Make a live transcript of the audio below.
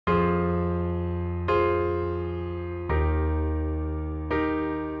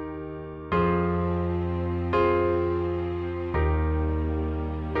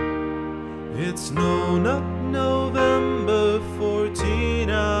It's not November, 14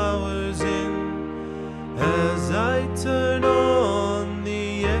 hours in, as I turn on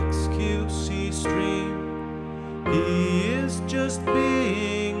the XQC stream. He is just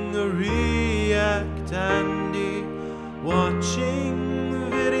being a react Andy, watching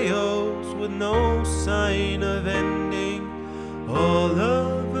videos with no sign of ending. All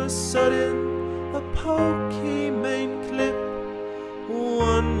of a sudden, a Pokemon clip,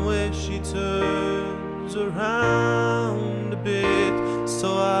 one where she turns around a bit,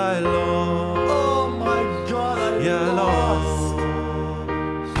 so I lost. Oh my god, I lost.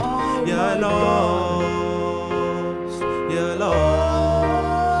 I lost.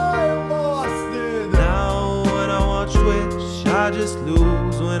 I lost it. Now when I watch Twitch, I just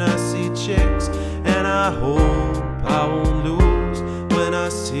lose when I see chicks, and I hope I won't lose when I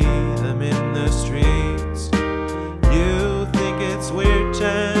see them in the streets. You think it's weird,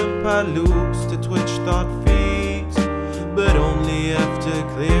 champ, I lose to Twitch thought feeds, but only after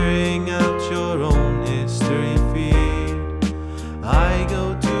clearing out your own history feed. I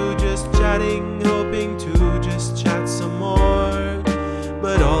go to just chatting, hoping to just chat some more,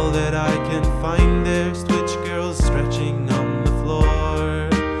 but all that I can find there's Twitch girls stretching on the floor.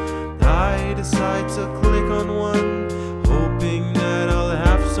 I decide to click on one, hoping that I'll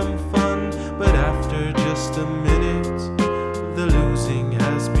have some fun, but after just a minute, the losing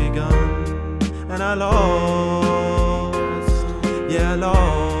has begun, and I lost. Yeah, I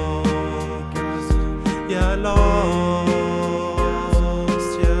lost. Yeah, I lost.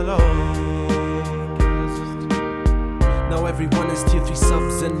 Yeah, I lost. Now everyone is tier 3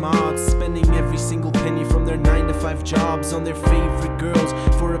 subs and mods, spending every single penny from their 9 to 5 jobs on their favorite girls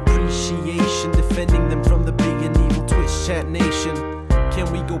for appreciation, defending them from the big and evil Twitch chat nation. Can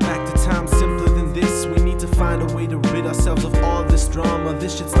we go back to times simpler than this? We need to find a way to rid ourselves of all this drama.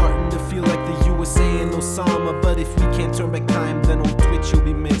 This shit's starting to feel like the USA and Osama, but if we can't turn back time, then on Twitch you'll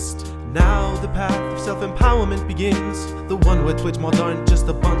be missed. Now the path of self-empowerment begins, the one where Twitch mods aren't just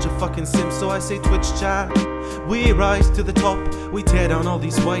a bunch of fucking simps. So I say, Twitch chat, we rise to the top, we tear down all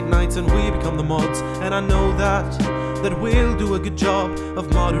these white knights and we become the mods. And I know that we'll do a good job of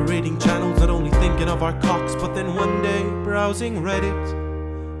moderating channels, not only thinking of our cocks. But then one day, browsing Reddit,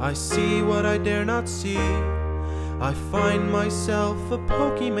 I see what I dare not see. I find myself a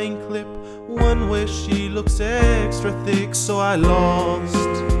Pokemon clip, one where she looks extra thick, so I lost.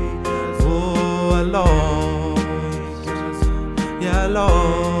 Oh, I lost. Yeah, I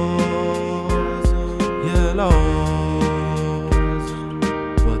lost. Yeah, I lost.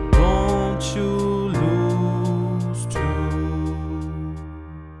 But don't you lose too.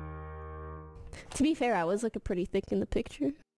 To be fair, I was looking pretty thick in the picture.